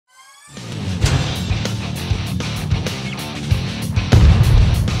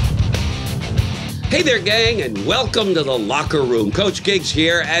Hey there, gang, and welcome to the Locker Room. Coach Giggs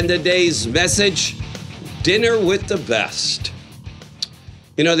here, and today's message, dinner with the best.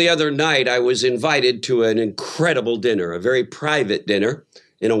 You know, the other night I was invited to an incredible dinner, a very private dinner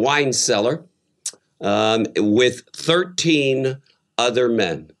in a wine cellar with 13 other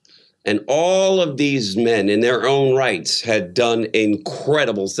men. And all of these men, in their own rights, had done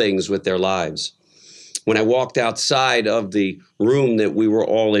incredible things with their lives. When I walked outside of the room that we were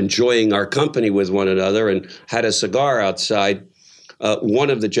all enjoying our company with one another and had a cigar outside,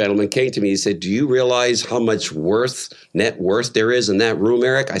 one of the gentlemen came to me. He said, "Do you realize how much net worth there is in that room,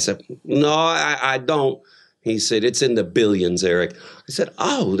 Eric?" I said, "No, I don't." He said, "It's in the billions, Eric." I said,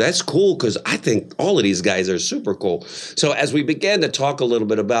 "Oh, that's cool, because I think all of these guys are super cool." So as we began to talk a little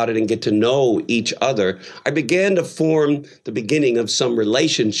bit about it and get to know each other, I began to form the beginning of some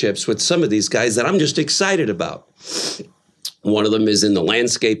relationships with some of these guys that I'm just excited about. One of them is in the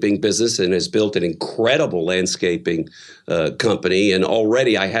landscaping business and has built an incredible landscaping company. And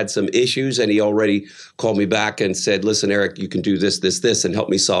already I had some issues, and he already called me back and said, "Listen, Eric, you can do this, this, and help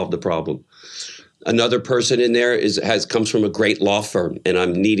me solve the problem." Another person in there comes from a great law firm, and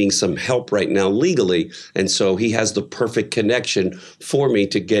I'm needing some help right now legally. And so he has the perfect connection for me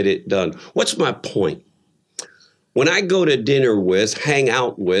to get it done. What's my point? When I go to dinner with, hang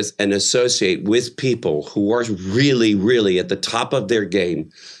out with, and associate with people who are really, really at the top of their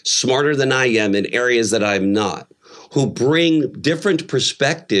game, smarter than I am in areas that I'm not, who bring different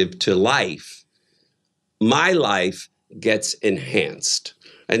perspective to life, my life gets enhanced.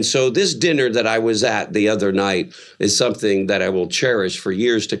 And so this dinner that I was at the other night is something that I will cherish for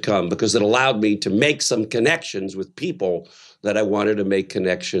years to come, because it allowed me to make some connections with people that I wanted to make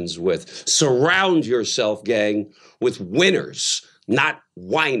connections with. Surround yourself, gang, with winners, not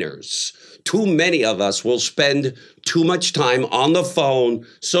whiners. Too many of us will spend too much time on the phone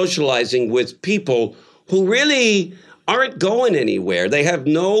socializing with people who really aren't going anywhere. They have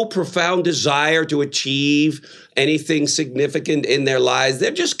no profound desire to achieve anything significant in their lives.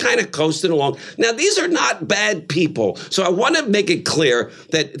 They're just kind of coasting along. Now, these are not bad people. So I want to make it clear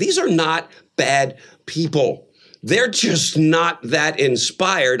that these are not bad people. They're just not that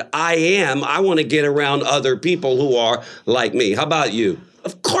inspired. I want to get around other people who are like me. How about you?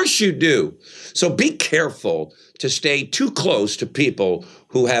 Of course you do. So be careful to stay too close to people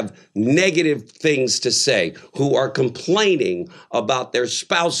who have negative things to say, who are complaining about their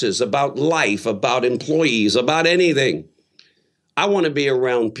spouses, about life, about employees, about anything. I want to be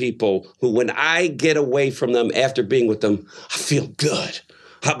around people who, when I get away from them after being with them, I feel good.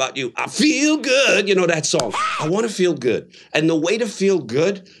 How about you? I feel good. You know that song. I want to feel good. And the way to feel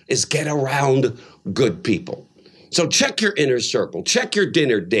good is get around good people. So check your inner circle, check your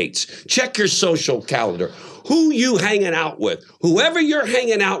dinner dates, check your social calendar. Who you hanging out with? Whoever you're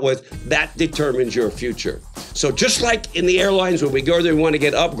hanging out with, that determines your future. So just like in the airlines, when we go there, we want to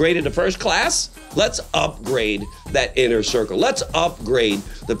get upgraded to first class, let's upgrade that inner circle. Let's upgrade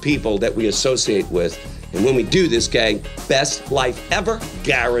the people that we associate with. And when we do this, gang, best life ever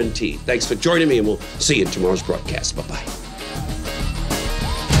guaranteed. Thanks for joining me, and we'll see you in tomorrow's broadcast. Bye-bye.